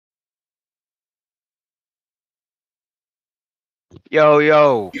Yo,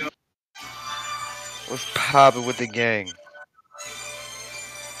 yo, what's poppin' with the gang?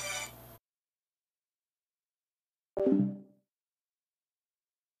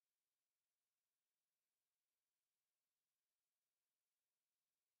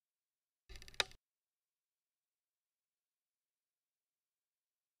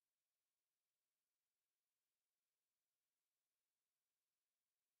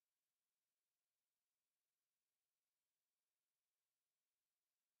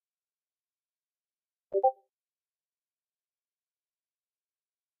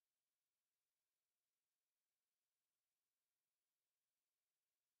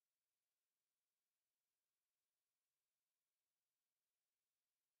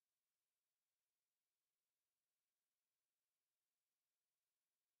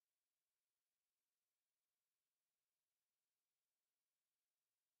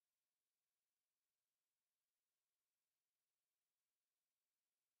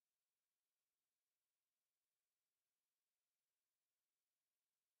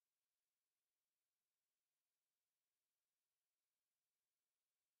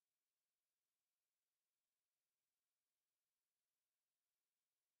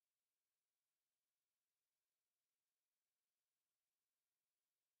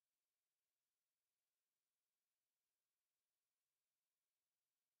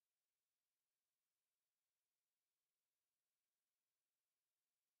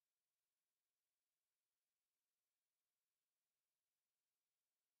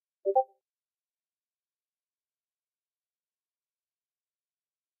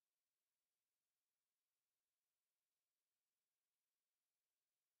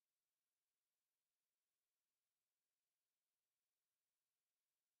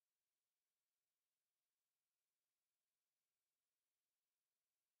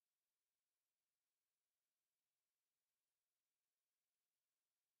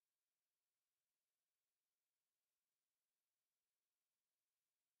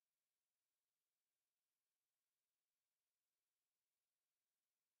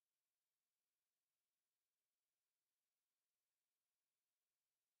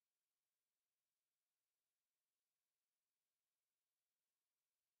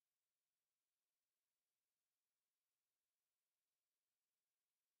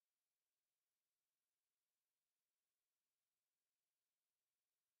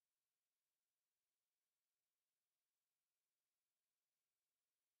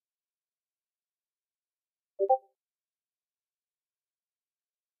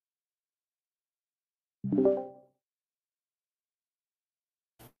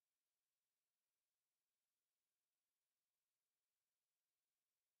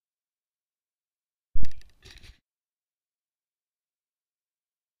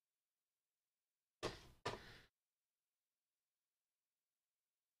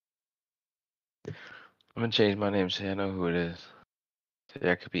 I'm gonna change my name so I know who it is.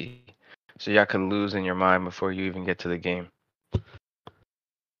 So y'all could lose in your mind before you even get to the game.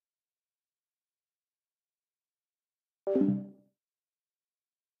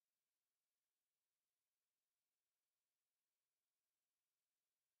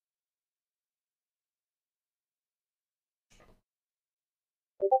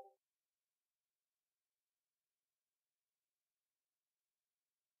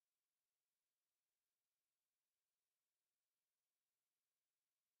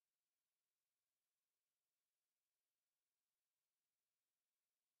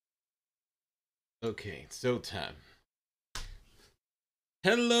 Okay, so time.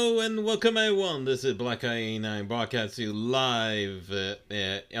 Hello and welcome everyone. This is Blackco broadcasting you live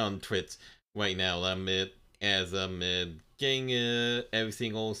on Twitch right now. As I'm getting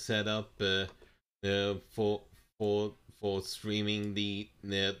everything all set up for for streaming the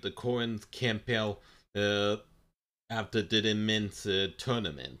Corrin Campbell after the immense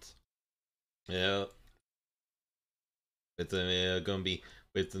tournament. Uh, it's gonna be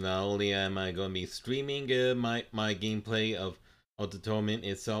with not only am I gonna be streaming my gameplay of the tournament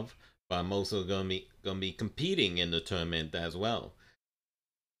itself, but I'm also gonna be competing in the tournament as well.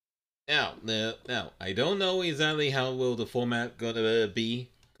 Now I don't know exactly how will the format gonna be.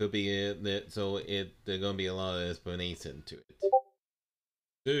 Could be there's gonna be a lot of explanation to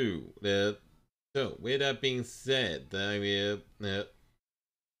it. So with that being said, I will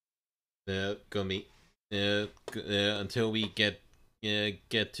gonna be until we get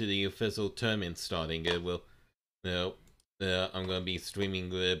to the official tournament starting. I'm gonna be streaming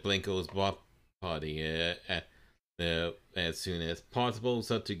Blankos block party as soon as possible,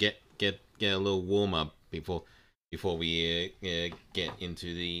 so to get a little warm up before we get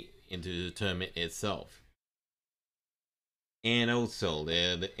into the tournament itself. and also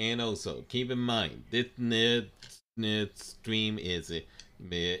keep in mind this stream is it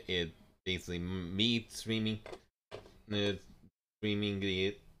basically me streaming uh, streaming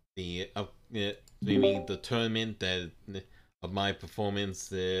streaming the tournament that of my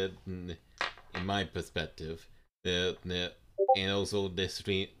performance in my perspective. And also this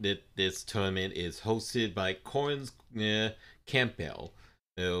tournament is hosted by Corrin's Campbell,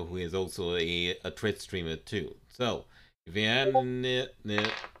 who is also a Twitch streamer too. So if you haven't you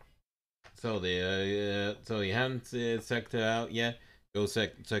haven't checked her out yet, go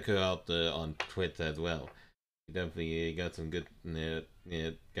check her out on Twitch as well. You definitely got some good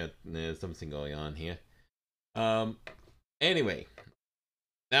got something going on here. Anyway,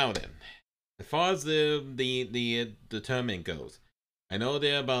 now then, as far as the tournament goes, I know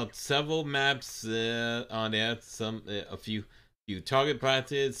there are about several maps on there. Some a few target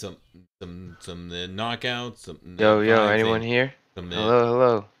practice, some knockouts, some Yo, vibes, anyone and here? some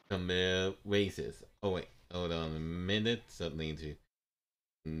Hello. some races. Oh wait, hold on a minute. Something to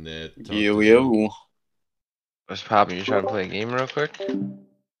talk to Yo. What's poppin'? You trying to play a game real quick?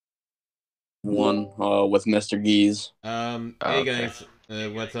 One with Mr. Geese. Hey okay. guys,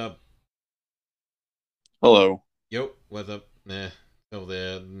 what's up? Hello. Yo, what's up? So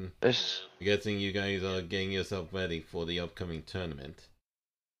there, I'm guessing you guys are getting yourself ready for the upcoming tournament.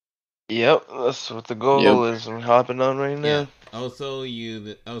 Yep, that's what the goal is. I'm hopping on right now. Yeah. Also,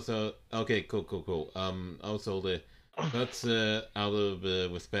 okay, cool. Also let's out of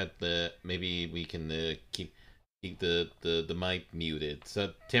respect, maybe we can keep the mic muted,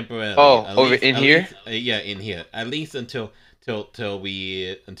 so temporarily. Oh, at over least, in at here? Least, yeah, in here. At least until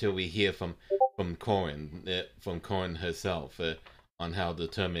we hear from Corrin herself on how the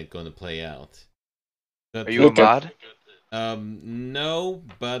tournament going to play out. But, are you a mod? No,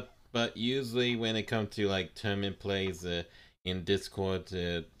 but usually when it comes to like tournament plays in Discord,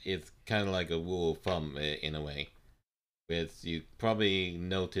 it's kind of like a rule of thumb in a way. With you probably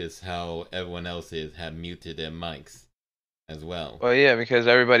notice how everyone else have muted their mics as well. Well, yeah, because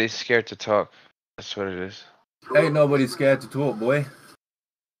everybody's scared to talk. That's what it is. Ain't nobody scared to talk, boy.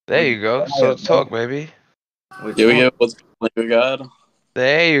 There you go. So talk, baby. Yo, what's going on, God?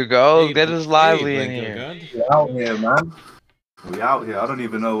 There you go. Hey, Get us lively in Blankos, here. God. We out here, man. We out here. I don't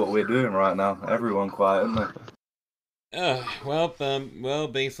even know what we're doing right now. Everyone quiet, isn't they? Well,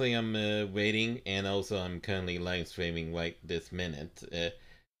 basically, I'm waiting, and also I'm currently live streaming right this minute.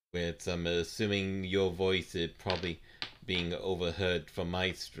 With I'm assuming your voice is probably being overheard from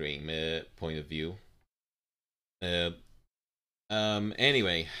my stream point of view.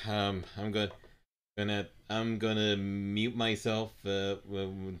 Anyway, I'm gonna mute myself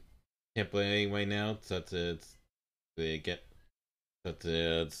temporarily right now, so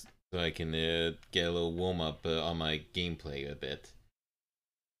I can get a little warm up on my gameplay a bit.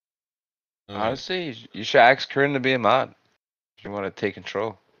 Honestly, you should ask Corrin to be a mod. If you want to take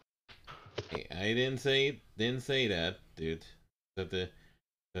control. Hey, I didn't say that, dude. But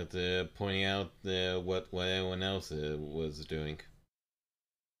pointing out what everyone else was doing.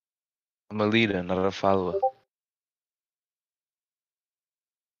 I'm a leader, not a follower.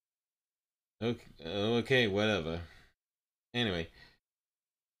 Okay, whatever. Anyway.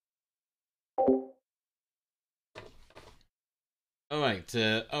 Alright,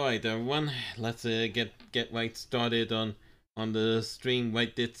 everyone. Let's get right started on the stream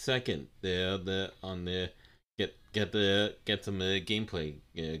right this second. Get some gameplay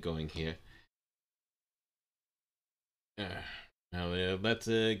going here. Now let's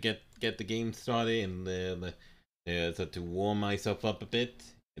get the game started and so to warm myself up a bit,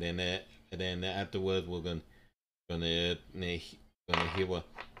 and then afterwards we're gonna hear what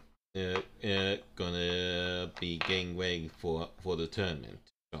gonna be getting ready for the tournament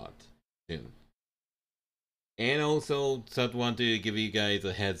to start soon. And also, just want to give you guys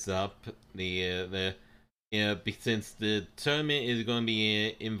a heads up. Since the tournament is going to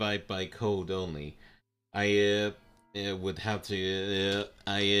be invited by code only, I would have to.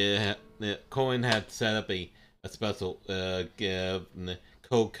 Corrin had set up a special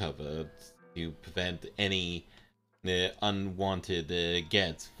code cover to prevent any unwanted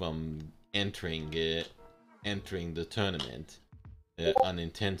guests from entering the tournament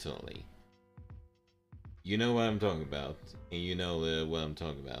unintentionally. You know what I'm talking about. You know what I'm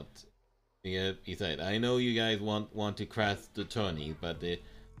talking about. Yeah, besides, I know you guys want to crash the tourney, but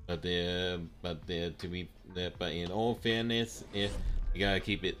in all fairness, you gotta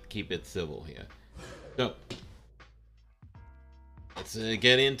keep it civil here. So let's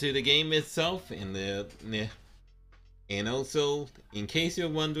get into the game itself, and also, in case you're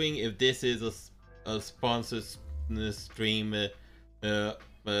wondering if this is a sponsored stream if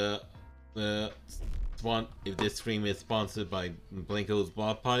this stream is sponsored by Blankos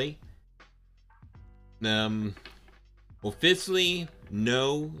Block Party. Officially,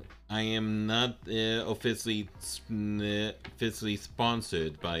 no, I am not officially sponsored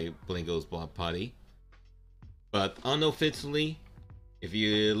by Blankos Block Party. But unofficially, if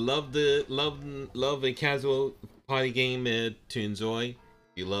you love a casual party game to enjoy, if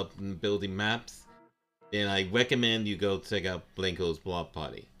you love building maps, then I recommend you go check out Blankos Block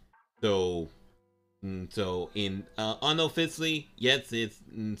Party. So unofficially, yes, it's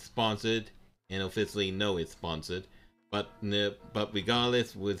sponsored, and officially, no, it's sponsored. But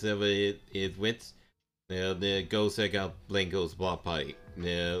regardless, whichever it is which, go check out Blankos Block Party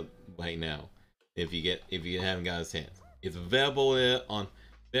right now. If you haven't got a chance, it's available on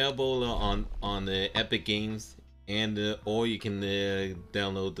the Epic Games, and or you can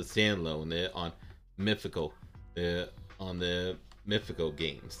download the standalone on Mythical on the Mythical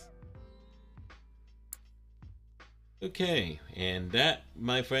games. Okay, and that,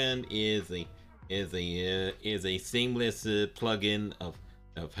 my friend, is a seamless plugin of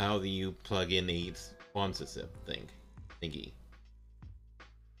how do you plug in a sponsorship thingy.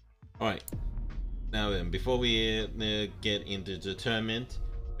 All right. Now then, before we get into the tournament,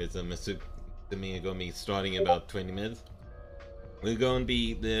 because I'm assuming we're going to be starting in about 20 minutes, we're going to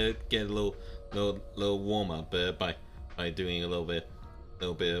be get a little warm up by doing a little bit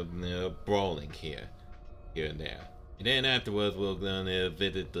of brawling here and there, and then afterwards we're going to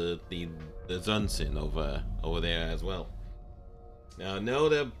visit the Zunsin over there as well. Now I know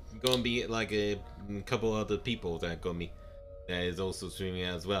there's going to be like a couple other people that is also streaming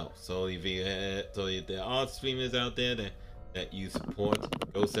as well. So if there are streamers out there that you support,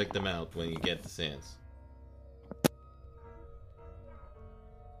 go check them out when you get the chance.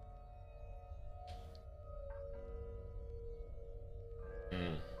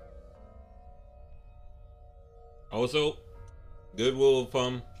 Also, good rule of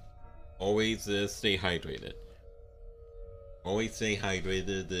thumb: always stay hydrated. Always stay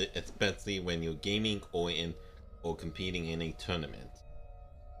hydrated, especially when you're gaming or competing in a tournament.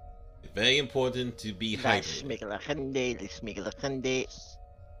 It's very important to be hydrated.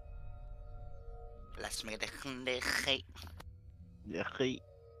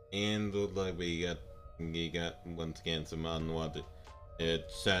 And like we got once again some unwanted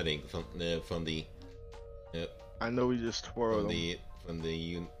chatting from the. I know we just twirled from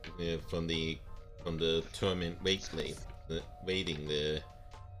the tournament waiting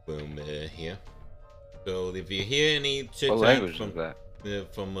room here. So if you hear any chit chat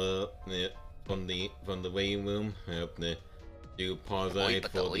from the waiting room, do apologize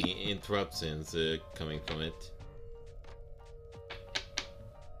for the interruptions coming from it.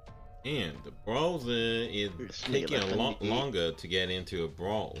 And the brawls is taking a lot longer to get into a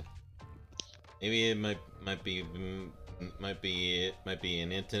brawl. Maybe it might be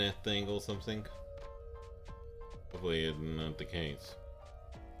an internet thing or something. Hopefully it's not the case.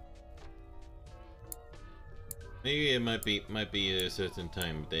 Maybe it might be a certain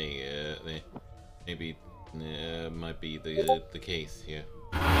time of day. Maybe might be the case here.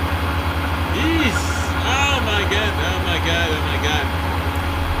 Jeez! Oh my god! Oh my god! Oh my god!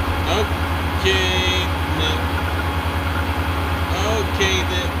 Okay. No. Okay.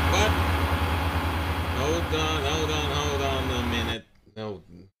 What? Hold on a minute. No.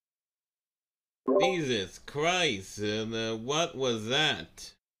 Jesus Christ! What was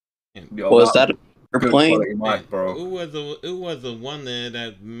that? Was that a plane? Mic, bro. Who was the one there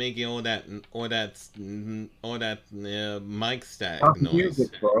that making all that mic static noise?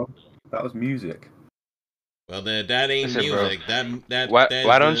 Music, bro. That was music. Well, that ain't Listen, music. bro.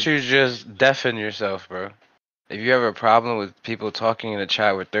 Why don't you just deafen yourself, bro? If you have a problem with people talking in a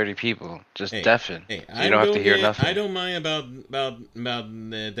chat with 30 people, just deafen. Hey, so you don't have to hear nothing. I don't mind about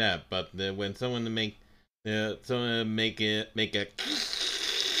that, but when someone make a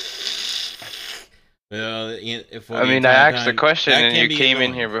I mean, I asked the question and you came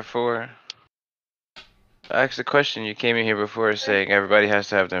in here before. I asked the question. You came in here before saying everybody has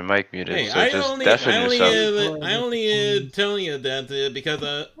to have their mic muted. Hey, so just deafen yourself. I only telling you that because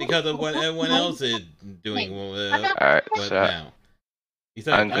of what everyone else is doing. Alright, so now.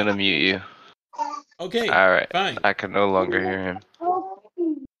 I'm gonna mute you. Okay. Alright, fine. I can no longer hear him.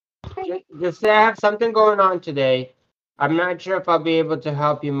 Just say I have something going on today. I'm not sure if I'll be able to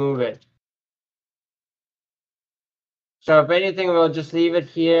help you move it. So if anything, we'll just leave it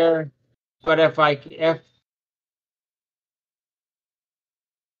here. But if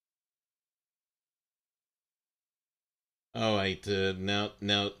All right. Now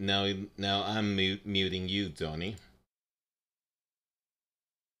I'm muting you, Johnny.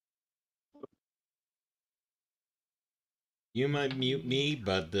 You might mute me,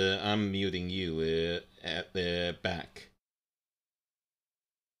 but I'm muting you at the back.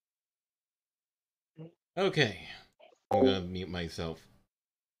 Okay, I'm gonna mute myself.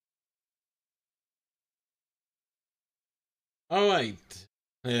 All right.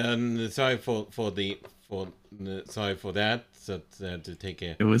 Sorry for that. So to take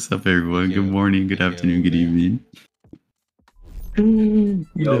care. Hey, what's up, everyone? Good morning, good afternoon, good evening.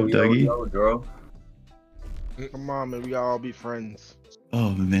 Yo, girl. Come on, man. We all be friends.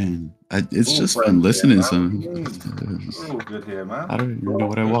 Oh man, it's just fun listening to some. We're all good here, man. I don't even know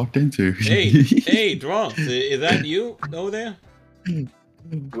what I walked into. Hey, Dross, is that you over there?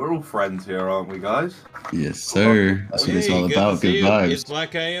 We're all friends here, aren't we, guys? Yes, sir. That's what it's all about. Good vibes. It's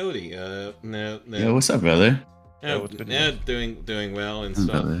Black Coyote. Yeah, what's up, brother? Yeah, doing well and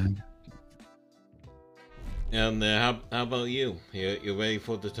stuff. And how about you? You ready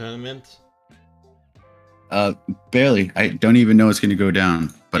for the tournament? Barely. I don't even know it's gonna go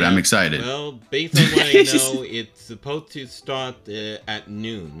down, but I'm excited. Well, based on what I know, it's supposed to start at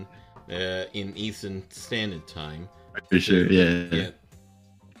noon in Eastern Standard Time. For sure, yeah.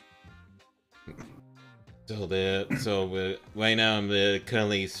 So right now I'm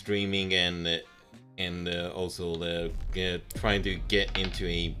currently streaming and also trying to get into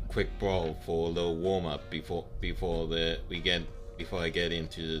a quick brawl for a little warm up before I get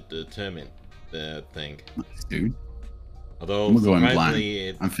into the tournament thing. Nice, dude. Although I'm going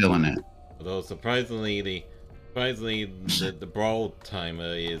blind. I'm feeling it. Although surprisingly the brawl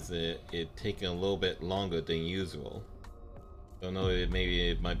timer is taking a little bit longer than usual. Don't know. Maybe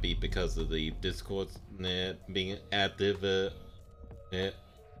it might be because of the Discord being active.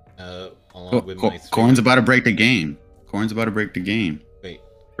 Along with my stream. Corrin's about to break the game. Wait.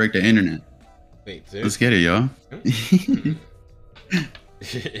 Break the internet. Wait. Let's get it, y'all.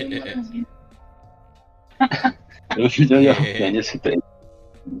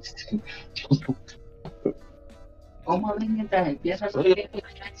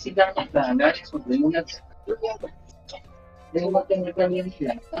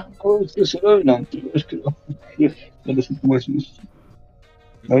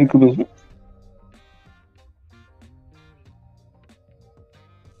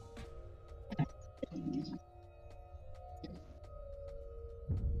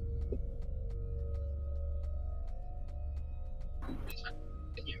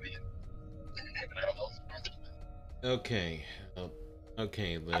 Okay.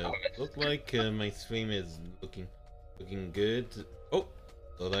 Look like my stream is looking good. Oh,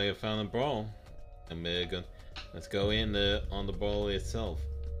 thought I found a brawl. Let's go in on the brawl itself.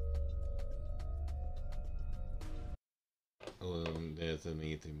 Oh, there's a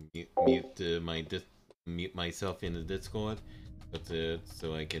need to mute myself in the Discord, but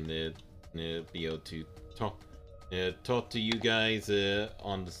so I can be able to talk to you guys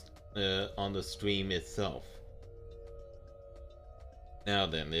on the stream itself. Now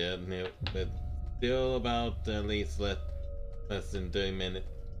then, but still about at least less than 30 minutes.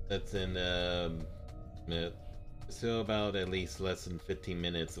 That's in still about at least less than 15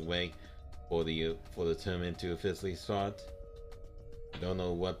 minutes away for the tournament to officially start. I don't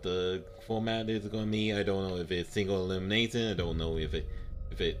know what the format is going to be. I don't know if it's single elimination. I don't know if it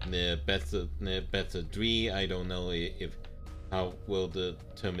best of 3. I don't know if how will the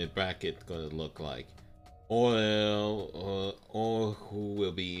tournament bracket going to look like. Or who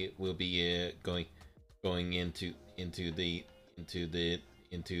will be going into the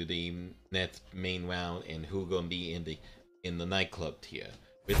next main round, and who gonna be in the nightclub tier,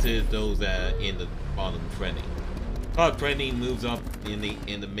 which is those that are in the bottom trending. Top trending moves up in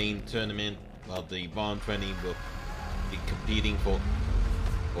the main tournament, while the bottom trending will be competing for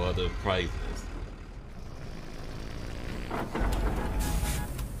other prizes.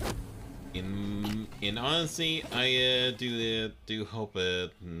 In honesty, I do hope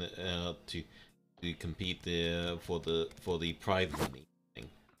to compete for the prize money thing.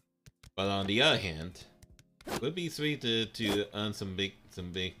 But on the other hand, it would be sweet to earn some big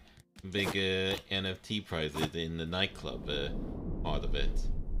NFT prizes in the nightclub part of it.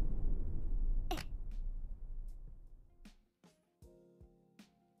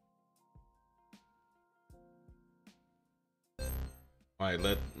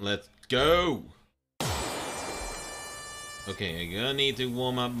 Alright, let's go! Okay, I'm gonna need to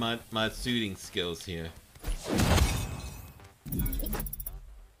warm up my shooting skills here.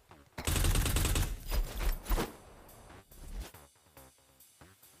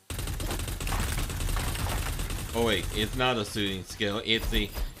 Oh wait, it's not a shooting skill. It's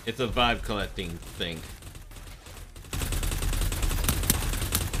a vibe collecting thing.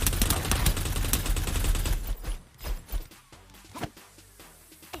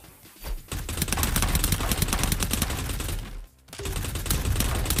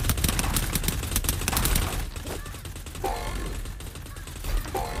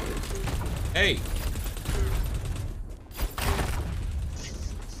 Hey!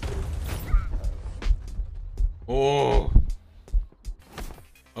 Oh!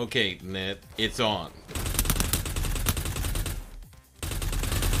 Okay, Ned, it's on.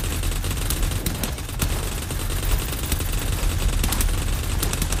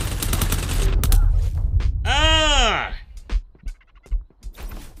 Ah!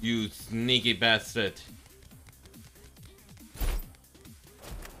 You sneaky bastard.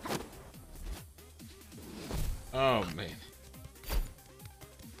 Oh man.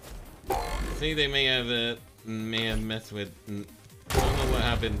 See, they may have messed with. I don't know what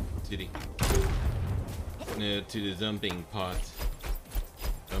happened to the jumping part.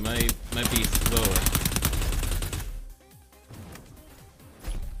 It might be slower.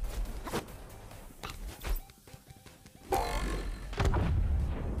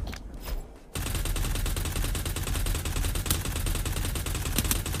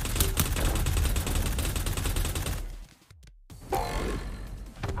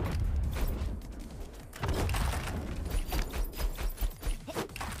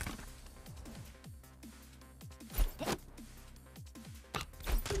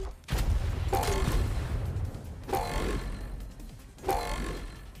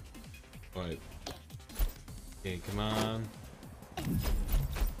 Okay, come on.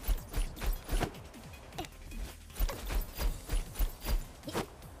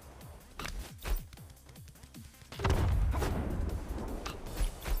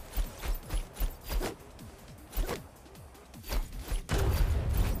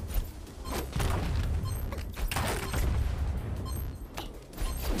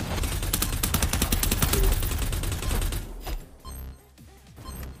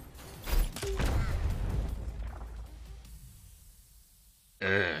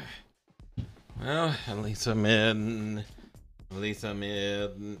 Well, at least I'm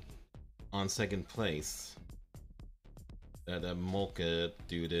in on second place. That Molka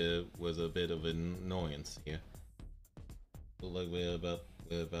dude was a bit of an annoyance here. Look like we're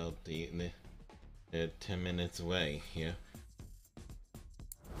about 10 minutes away here.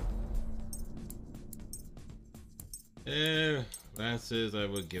 That says I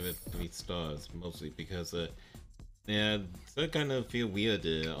would give it 3 stars, mostly because yeah, so I kind of feel weird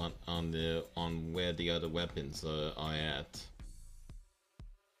on where the other weapons are at.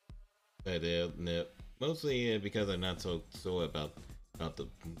 But mostly because I'm not so sure about the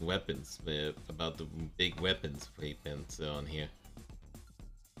weapons, about the big weapons placements on here.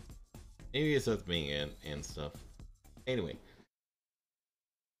 Maybe it's just me and stuff. Anyway,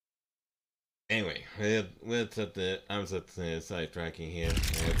 we're at I'm just sidetracking here.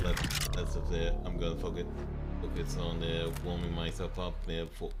 I'm gonna focus on warming myself up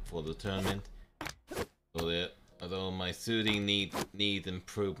for the tournament. So that although my shooting needs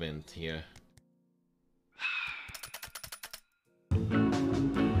improvement here.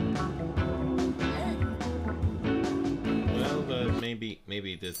 Well,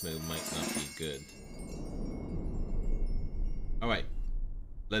 maybe this move might not be good. All right,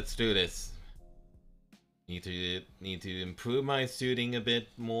 let's do this. Need to improve my shooting a bit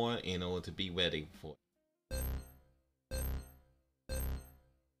more in order to be ready for it.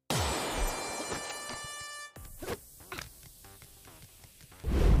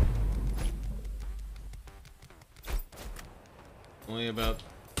 Only about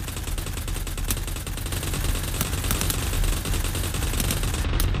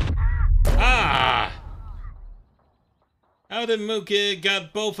how did Mookie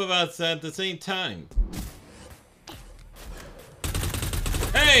got both of us at the same time?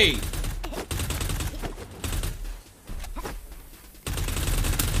 Hey!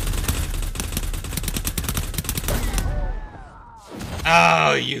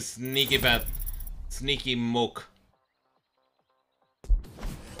 Oh, you sneaky mook.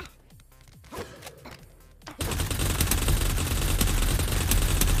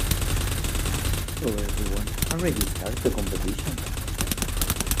 Hello everyone, already started the competition.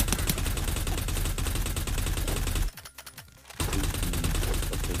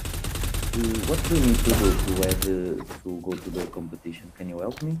 Okay. What do we need to do to go to the competition? Can you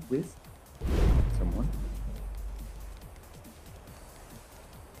help me with someone?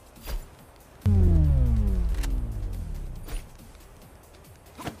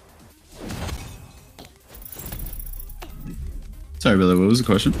 Sorry, brother. What was the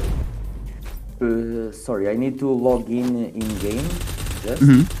question? Sorry, I need to log in game, yes,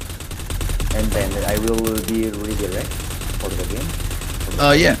 and then I will be redirect for the game.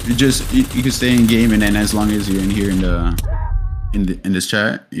 Yeah, you can stay in game, and then as long as you're in here in this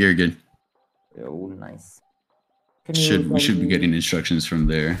chat, you're good. Oh, nice. We should be getting instructions from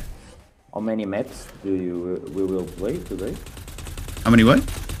there. How many maps we will play today? How many what?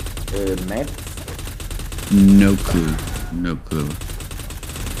 Maps. No clue. No clue.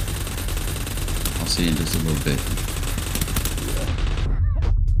 I'll see in just a little bit.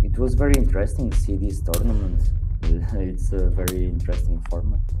 Yeah. It was very interesting to see this tournament. It's a very interesting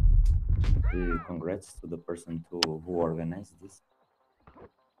format. Congrats to the person who organized this.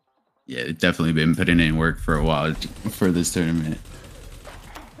 Yeah, it's definitely been putting in work for a while for this tournament.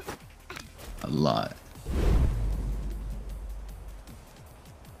 A lot.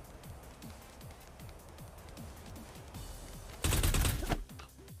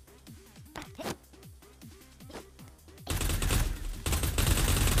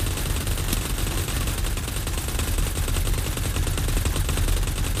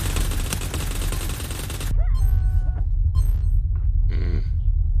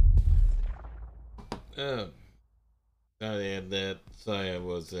 Sorry, I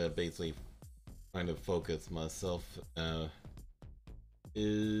was basically trying to focus myself. Let's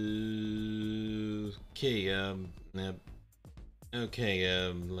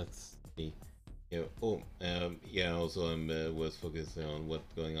see. Yeah. Also, I was focusing on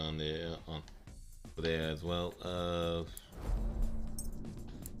what's going on there as well.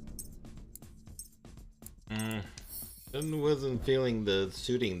 I wasn't feeling the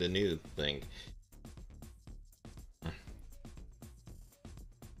shooting the new thing.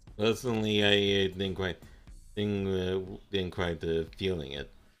 Personally, I didn't quite feeling it.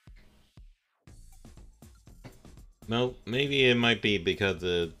 Well, maybe it might be because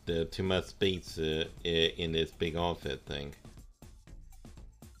of the too much space in this big outfit thing.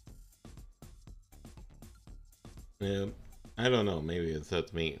 I don't know. Maybe it's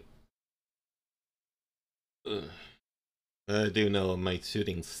just me. I do know my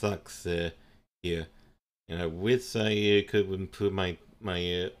shooting sucks here, and I wish I could improve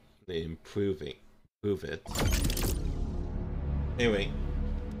improve it. Anyway,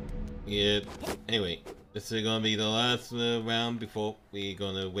 this is gonna be the last round before we're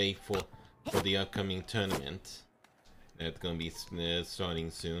gonna wait for the upcoming tournament. That's gonna be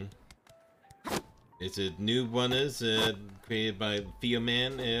starting soon. It's a new runners created by Fia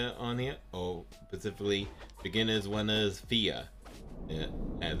Man on here, or specifically beginners runners Fia,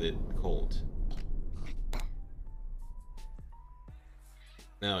 as it called.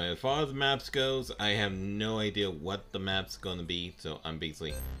 Now, as far as maps goes, I have no idea what the map's gonna be, so I'm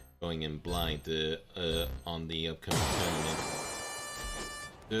basically going in blind on the upcoming tournament.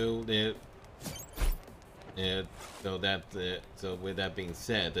 So with that being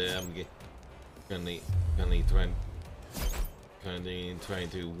said, I'm currently trying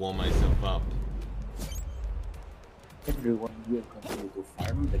to warm myself up. Everyone will continue to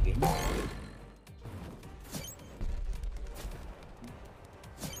farm the game.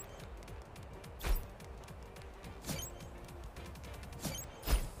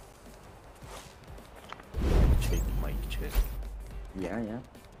 Mic check. Yeah,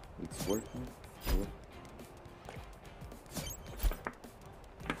 it's working.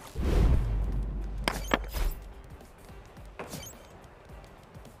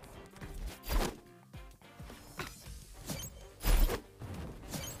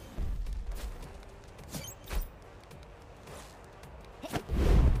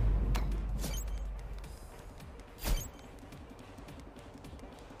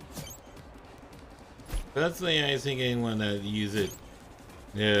 Personally, I think anyone that use it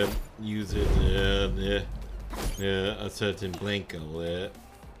a certain Blankko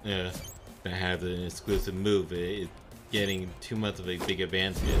that has an exclusive move is getting too much of a big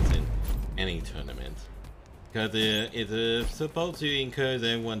advantage in any tournament, because it's supposed to encourage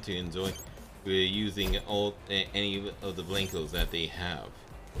everyone to enjoy using any of the Blankos that they have.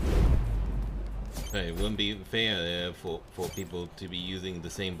 But it wouldn't be fair for people to be using the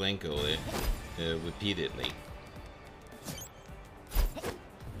same Blankko repeatedly.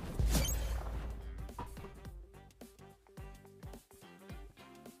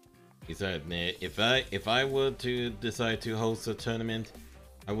 Besides, if I were to decide to host a tournament,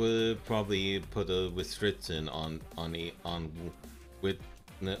 I would probably put a restriction on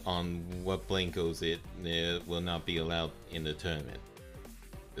what Blankos will not be allowed in the tournament.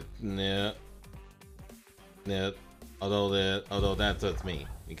 Although that's just me,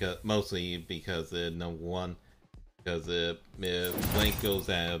 mostly because number one, because Blankos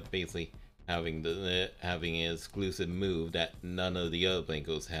have basically having an exclusive move that none of the other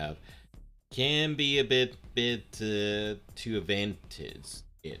Blankos have can be a bit to advantage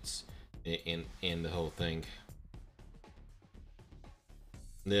it's in the whole thing.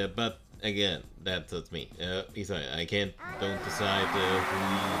 Yeah, but again, that's me. Besides, I don't decide who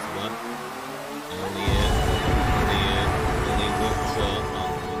use what. Only works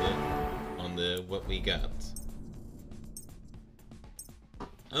on the what we got.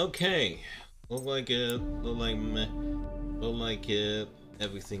 Okay, look like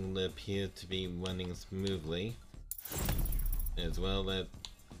everything appeared to be running smoothly, as well as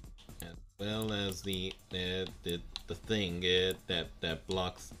the thing that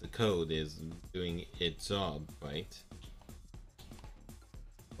blocks the code is doing its job, right?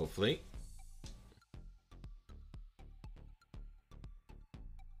 Hopefully.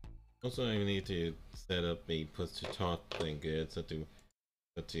 Also, I need to set up a push to talk thing so to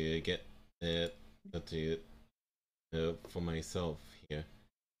get for myself here.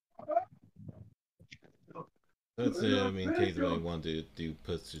 That's in case I want to do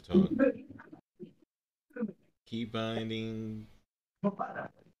push to talk. Key binding.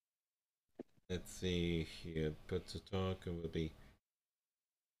 Let's see here. Push to talk will be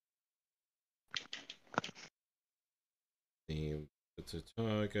the push to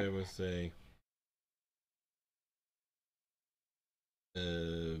talk. I would say.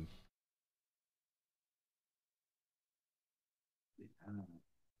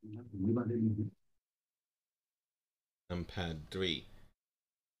 Pad 3.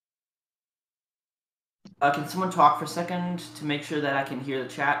 Can someone talk for a second to make sure that I can hear the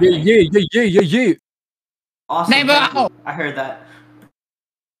chat? Yeah. Awesome. Thank you. I heard that.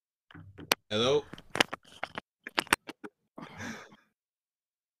 Hello?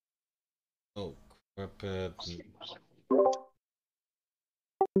 Oh, crap.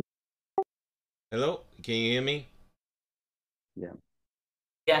 Hello? Can you hear me? Yeah.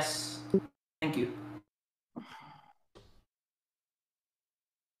 Yes. Thank you.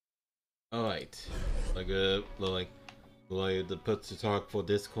 Alright. Like the put to talk for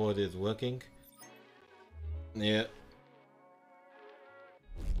Discord is working. Yeah.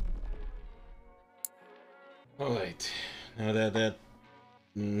 Alright. Now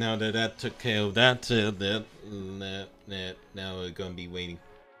that took care of that, now we're gonna be waiting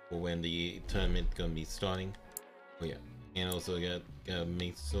for when the tournament gonna be starting. Oh yeah. And also gotta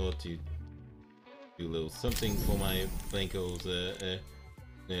make sure to do a little something for my Blankos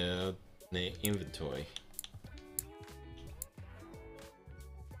inventory.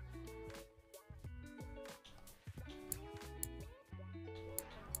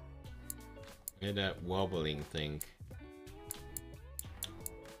 And that wobbling thing.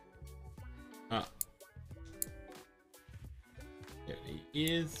 Ah. There he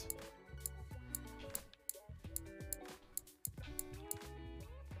is.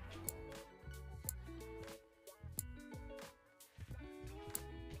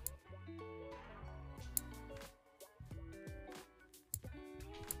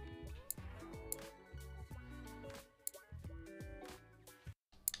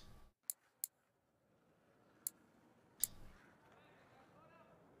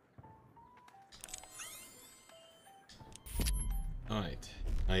 Alright,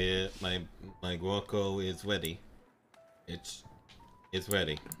 my Blackco is ready. It's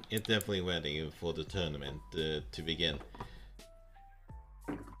ready. It's definitely ready for the tournament to begin.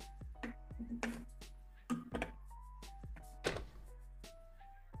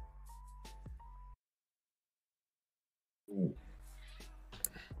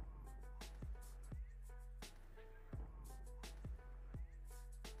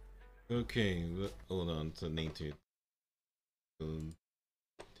 Okay, hold on. So need to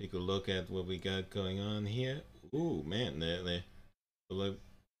take a look at what we got going on here. Ooh, man, they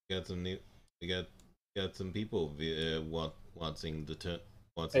got some new. We got some people watching the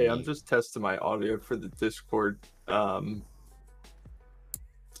Hey, I'm just testing my audio for the Discord to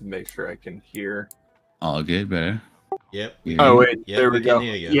make sure I can hear. All good, better. Yep. Oh wait, yep, there we go.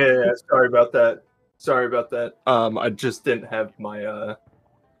 Hear you. Yeah, sorry about that. I just didn't have my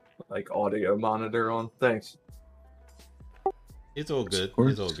like audio monitor on. Thanks. It's all good.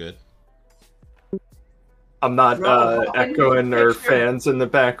 It's all good. I'm not echoing or fans in the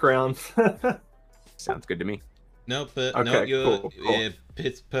background. Sounds good to me. No, but okay, no, you're cool.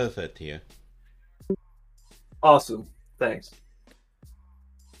 it's perfect here. Awesome. Thanks.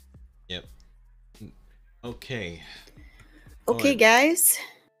 Yep. Okay. Okay, right. Guys,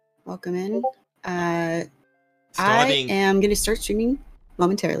 welcome in. I Starting... am gonna start streaming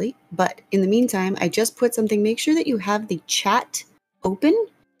momentarily. But in the meantime, I just put something. Make sure that you have the chat open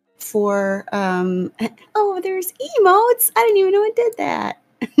for oh, there's emotes. I didn't even know it did that.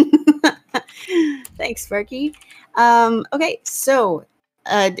 Thanks, Sparky. Okay, so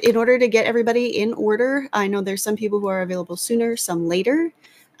in order to get everybody in order, I know there's some people who are available sooner, some later.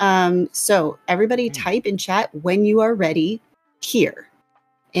 So everybody type in chat when you are ready here,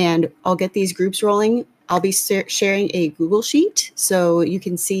 and I'll get these groups rolling. I'll be sharing a Google Sheet so you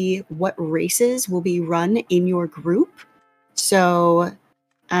can see what races will be run in your group. So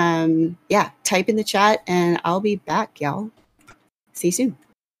yeah, type in the chat and I'll be back, y'all. See you soon.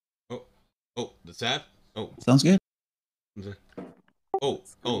 Oh, the SAT? Oh, sounds good. You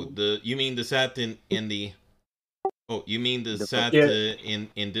mean the SAT in the? Oh, you mean the SAT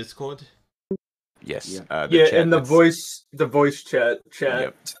in Discord? Yes. Yeah, in the voice chat.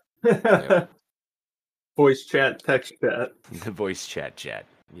 Yep. Yep. Voice chat, text chat. The voice chat. Yeah.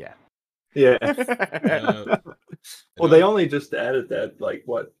 Yeah. Well, they only just added that, like,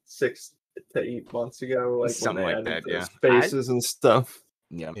 what, 6 to 8 months ago? Like, something when they like added that, yeah. Spaces and stuff.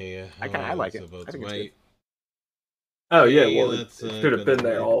 Yeah. I like it. I think it's good. Oh, yeah, well, it should have been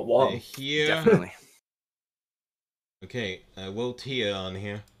there all along. Here. Definitely. Okay, I will Tia on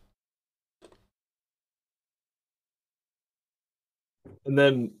here. And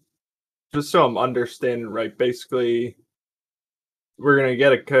then, just so I'm understanding right, basically, we're gonna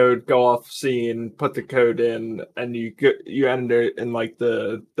get a code, go off scene, put the code in, and you enter in like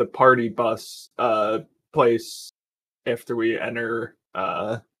the party bus place after we enter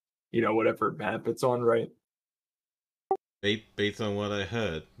whatever map it's on, right? Based on what I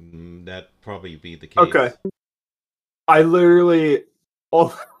heard, that'd probably be the case. Okay. I literally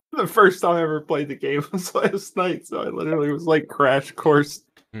the first time I ever played the game was last night, so I literally was like crash course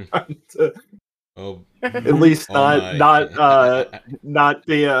trying to at least not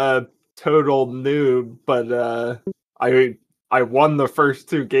the total noob, but I won the first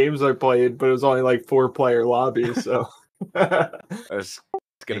 2 games I played, but it was only like 4-player lobbies, so It's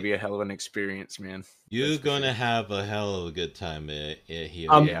gonna be a hell of an experience, man. You're gonna have a hell of a good time here.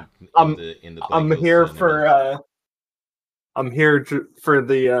 I'm here for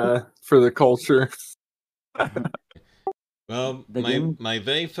the culture. Well, my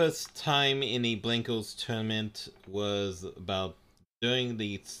very first time in the Blankos tournament was about during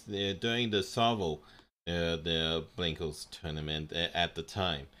the Salvo the Blankos tournament at the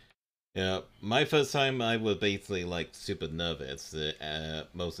time. My first time I was basically like super nervous,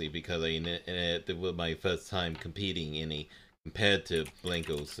 mostly because it was my first time competing in a competitive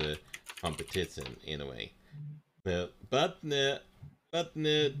Blankos competition in a way. But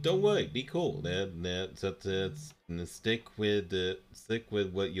don't worry, be cool. Stick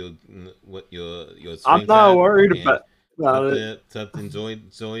with what your I'm not worried about it. Enjoy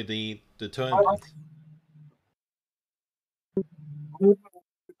the tournament.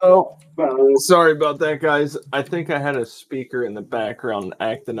 Oh, sorry about that, guys. I think I had a speaker in the background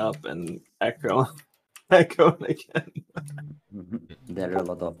acting up and echoing again. There are a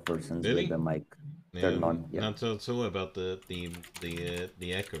lot of persons with the mic turned on. Yeah. Not so sure about the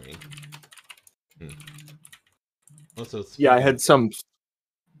echoing. Also, yeah, I had some.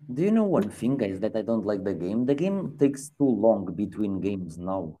 Do you know one thing, guys, that I don't like the game? The game takes too long between games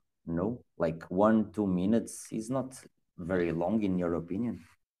now. No, like 1-2 minutes is not very long in your opinion.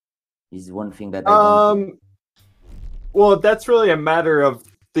 Is one thing that I don't. Well, that's really a matter of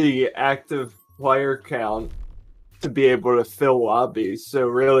the active player count to be able to fill lobbies. So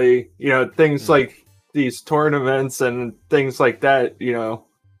really, things like these tournaments and things like that, you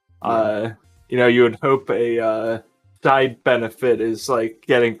would hope a side benefit is like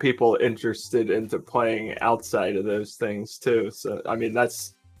getting people interested into playing outside of those things too. So I mean,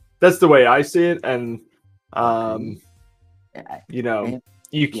 that's the way I see it, and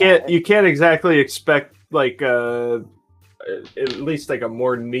you can't exactly expect like at least like a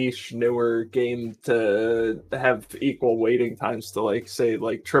more niche, newer game to have equal waiting times to like say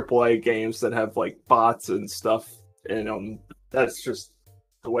like AAA games that have like bots and stuff in them. That's just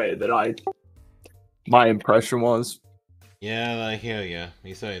the way that my impression was. Yeah, I hear you.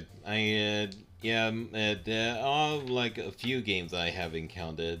 Besides, there are like a few games I have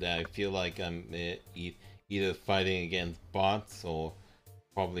encountered that I feel like I'm either fighting against bots or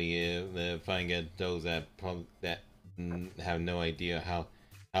probably fighting against those that have no idea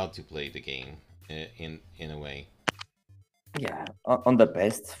how to play the game in a way. Yeah, on the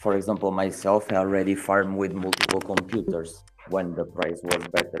past, for example, myself, I already farmed with multiple computers when the price was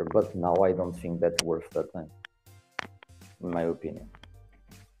better, but now I don't think that's worth the time, in my opinion.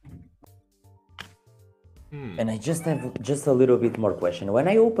 And I just have just a little bit more question. When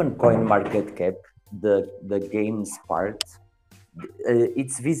I open CoinMarketCap, the games part,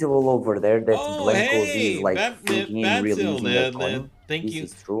 it's visible over there that Blankos is like thinking in releasing a coin. Thank This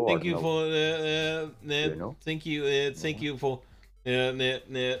is true or thank you no? for You know? thank you for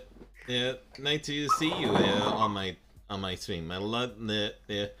nice to see you on my stream. I love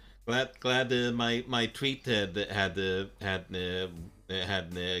glad my tweet had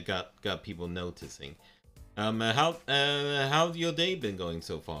got people noticing. How's your day been going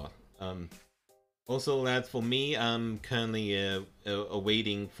so far? Also, as for me, I'm currently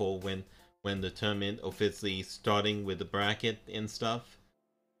awaiting for when the tournament officially starting with the bracket and stuff.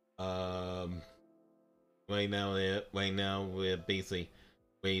 Right now we're basically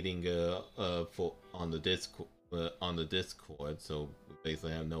waiting for on the Discord, so we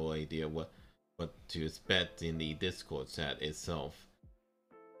basically have no idea what to expect in the Discord chat itself.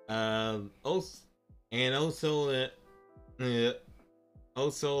 Also, let's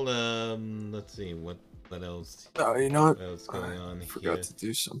see what else. Oh, you know what? What else going on I forgot here? to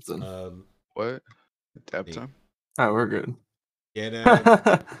do something. What? Tab time? Oh, we're good. Get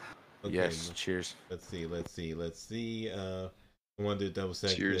out. Okay, Yes. Cheers. Let's see. I want to double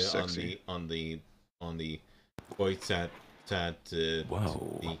check Cheers, on the voice chat.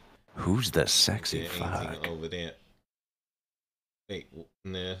 Whoa. Who's the sexy fuck? Over there. Wait,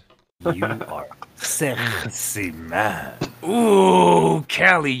 nah. You are sexy man. Ooh,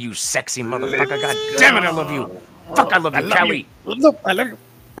 Callie, you sexy motherfucker. God damn it, I love you. Fuck, I love you, Callie. I love you.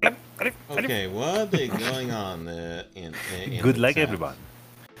 Okay, what is going on in Good the luck, chat? everyone.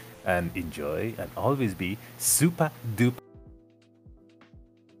 And enjoy and always be super duper.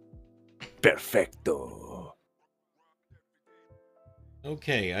 Perfecto.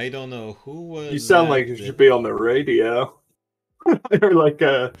 Okay, I don't know who was. You sound like you should be on the radio. Or like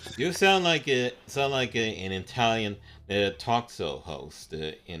a. You sound like an Italian talk show host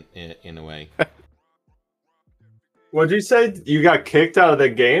in a way. What'd you say? You got kicked out of the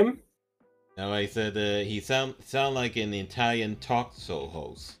game? No, I said he sound like an Italian talk show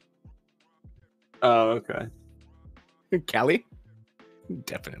host. Oh, okay. Callie?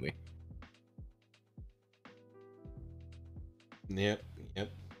 Definitely. Yep.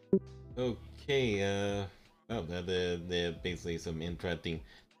 Okay, well, there basically some interesting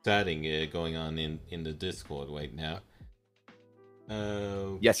chatting going on in the Discord right now.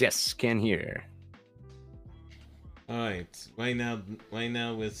 Yes, can hear. Alright, right now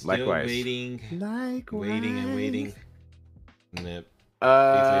we're still Likewise. waiting. Waiting. Yep.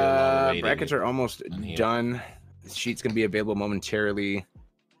 Brackets are almost done. The sheet's gonna be available momentarily.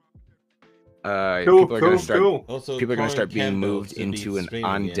 People are gonna start. Also, People are gonna start being Campbell moved should be into an streaming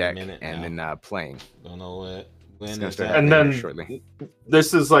on in a deck minute and now. then playing. Don't know when It's gonna is start that? And happening then shortly.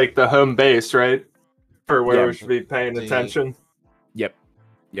 this is like the home base, right? For where Yeah. we should be paying attention. Yep.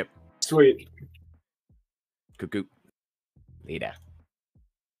 Sweet. Cuckoo. Later.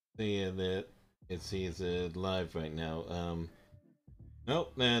 See that it sees live right now.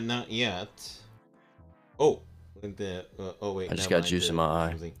 Nope, not yet. Oh, oh wait. I just never got mind, juice in my eye.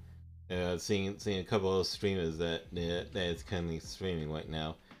 something. Seeing a couple of streamers that is currently streaming right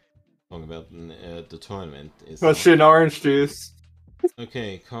now, talking about the tournament. What's in orange juice?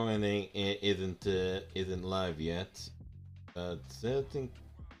 Okay, Corrin isn't live yet, but certain.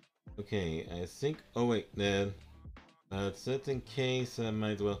 Okay, I think. Oh wait, then. Just in case, I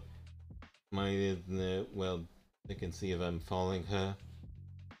might well I can see if I'm following her.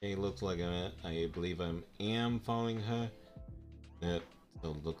 It looks like I believe I am following her. So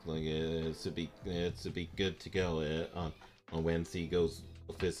look like it should be good to go on Wednesday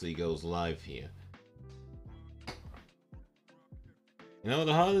officially goes live here. You know,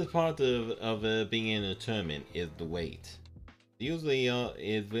 the hardest part of being in a tournament is the wait. Usually,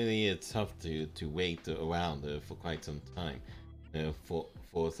 it's tough to wait around for quite some time for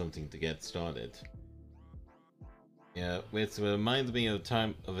something to get started. Yeah, which reminds me of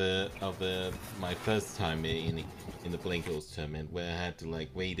my first time in the Blankos tournament, where I had to like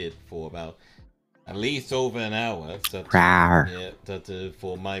wait it for about at least over an hour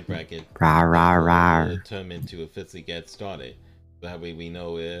for my bracket for the tournament to officially get started. That way we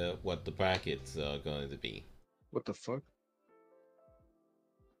know what the brackets are going to be. What the fuck?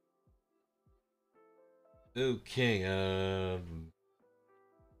 Okay,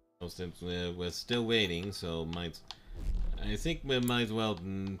 since we're still waiting, so I think we might as well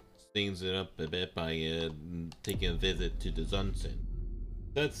things it up a bit by taking a visit to the sunset.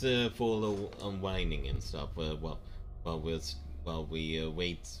 That's for a little unwinding and stuff. While we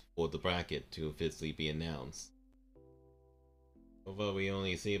wait for the bracket to officially be announced. Although we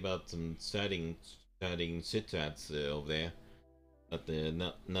only see about some starting chit chats over there, but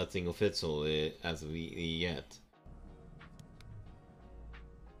nothing official as of yet.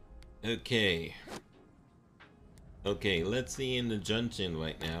 Okay. Okay, let's see in the junction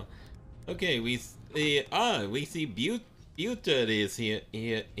right now. Okay, we see Buta is here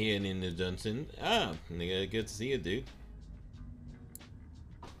in the junction. Good to see you, dude.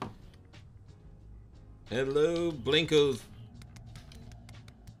 Hello, Blankos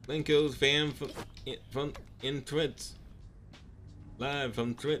fam from Twitch. Live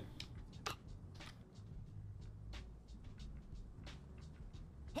from Twitch.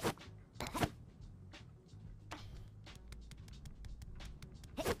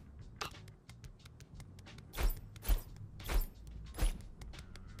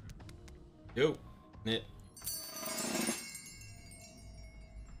 Yo, Nit.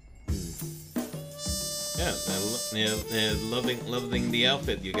 Yeah, loving the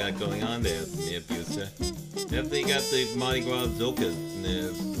outfit you got going on there, Busa. Definitely got the Mardi Gras Zoka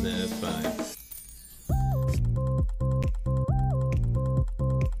vibe.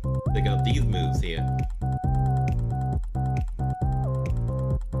 Check out these moves here.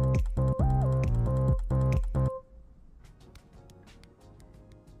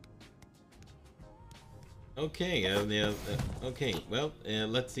 Okay, okay. Well,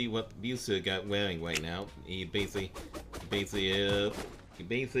 let's see what Busa got wearing right now. He basically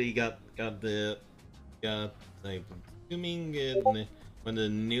got like assuming one of the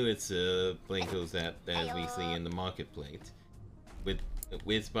newest Blankos that we see in the marketplace.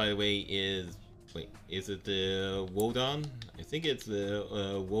 Which by the way is is it the Wodan? I think it's the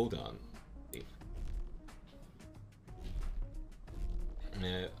Wodan.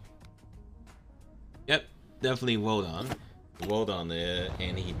 Yep. Definitely Wodan,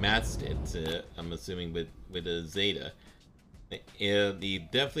 and he matched it. I'm assuming with a Zeta. He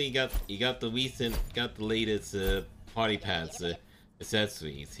definitely got the latest party pass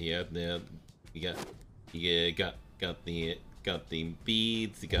accessories here. He got the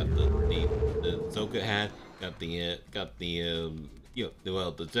beads. He got the Zoka hat. Got the the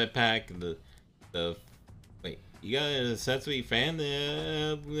jetpack. The wait, you got an accessory fan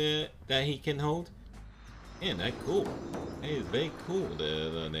that he can hold? Man, that's cool. That is very cool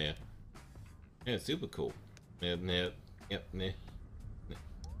there. Yeah, super cool. Yep.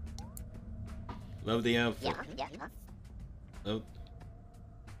 Love the outfit.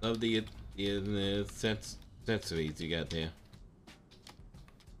 Love the accessories you got there.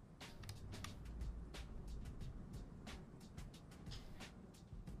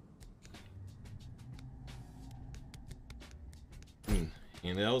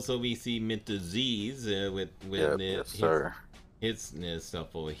 And also we see Mr. Z's with his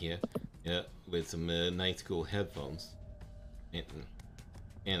stuff over here, with some nice cool headphones,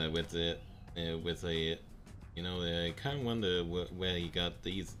 and with a I kind of wonder where he got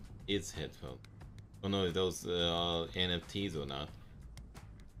his headphones. I don't know if those are NFTs or not.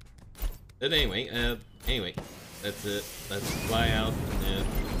 But anyway, let's fly out to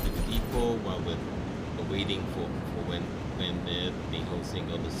the depot while we're waiting for when the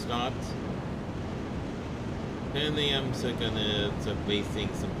hosting on the start. Apparently I'm still gonna start wasting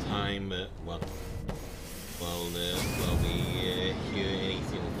some time while we hear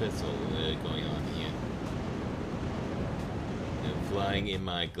anything official going on here. I'm flying in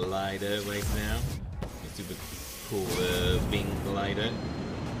my glider right now. A super cool wing glider.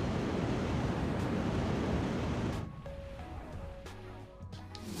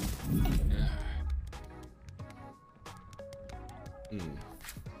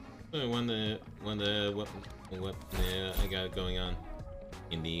 I wonder what I got going on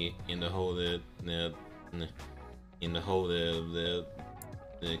in the whole the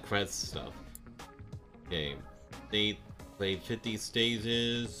crest stuff. Okay, they played 50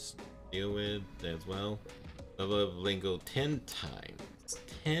 stages. Deal with as well. Level up Lingo 10 times.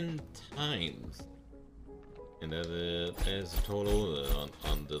 10 times. And that is a total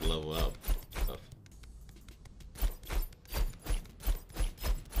on the level up stuff.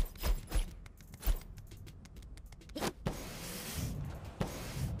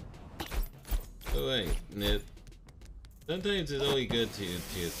 So wait, sometimes it's always good to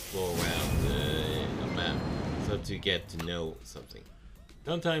explore around a map, so to get to know something.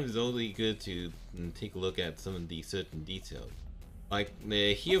 Sometimes it's only good to take a look at some of the certain details. Like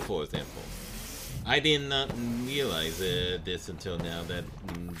here, for example, I did not realize this until now that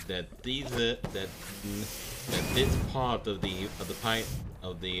this part of the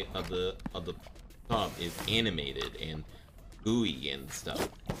top is animated and gooey and stuff.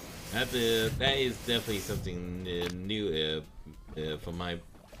 That is definitely something new from my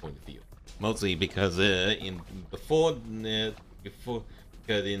point of view. Mostly because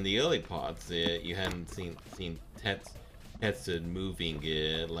because in the early parts you hadn't seen Tetsu moving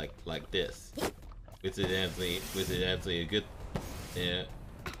like this, which is actually a good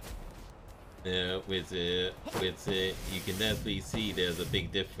with you can definitely see there's a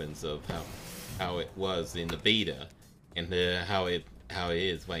big difference of how it was in the beta and how it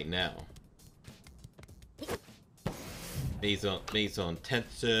is right now. Based on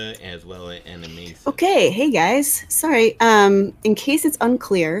texture as well as animation. Okay, hey guys. Sorry. In case it's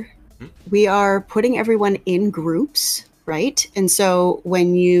unclear, we are putting everyone in groups, right? And so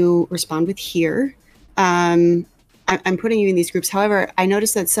when you respond with here, I'm putting you in these groups. However, I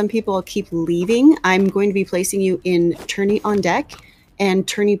noticed that some people keep leaving. I'm going to be placing you in Tourney on Deck and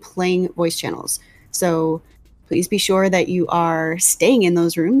Tourney playing voice channels. So please be sure that you are staying in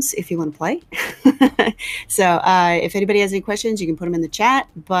those rooms if you want to play. So if anybody has any questions, you can put them in the chat,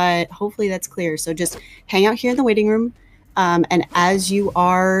 but hopefully that's clear. So just hang out here in the waiting room. And as you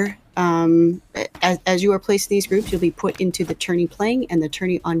are as you are placed in these groups, you'll be put into the Tourney playing and the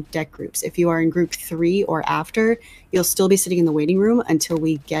Tourney on Deck groups. If you are in group 3 or after, you'll still be sitting in the waiting room until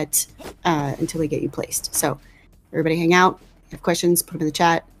we get you placed. So everybody hang out. If you have questions, put them in the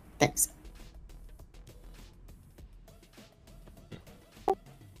chat. Thanks.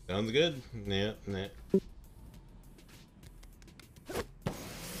 Sounds good. Yeah.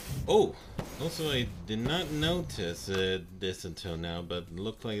 Oh, also I did not notice this until now, but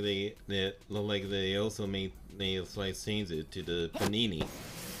looked like they also made a slight changes to the panini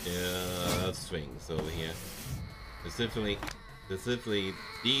strings over here. Specifically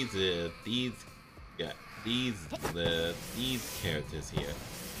these characters here.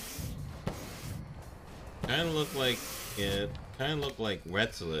 Kind of look like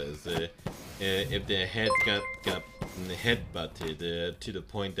wrestlers if their heads got headbutted to the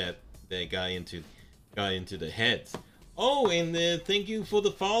point that they got into the heads. Oh, and thank you for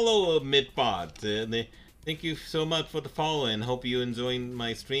the follow, Midbot. Thank you so much for the follow, and hope you enjoying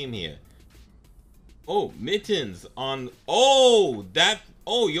my stream here. Oh, Mittens on. Oh, that.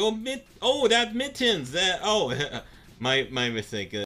 Oh, your that Mittens. That. Oh, my mistake.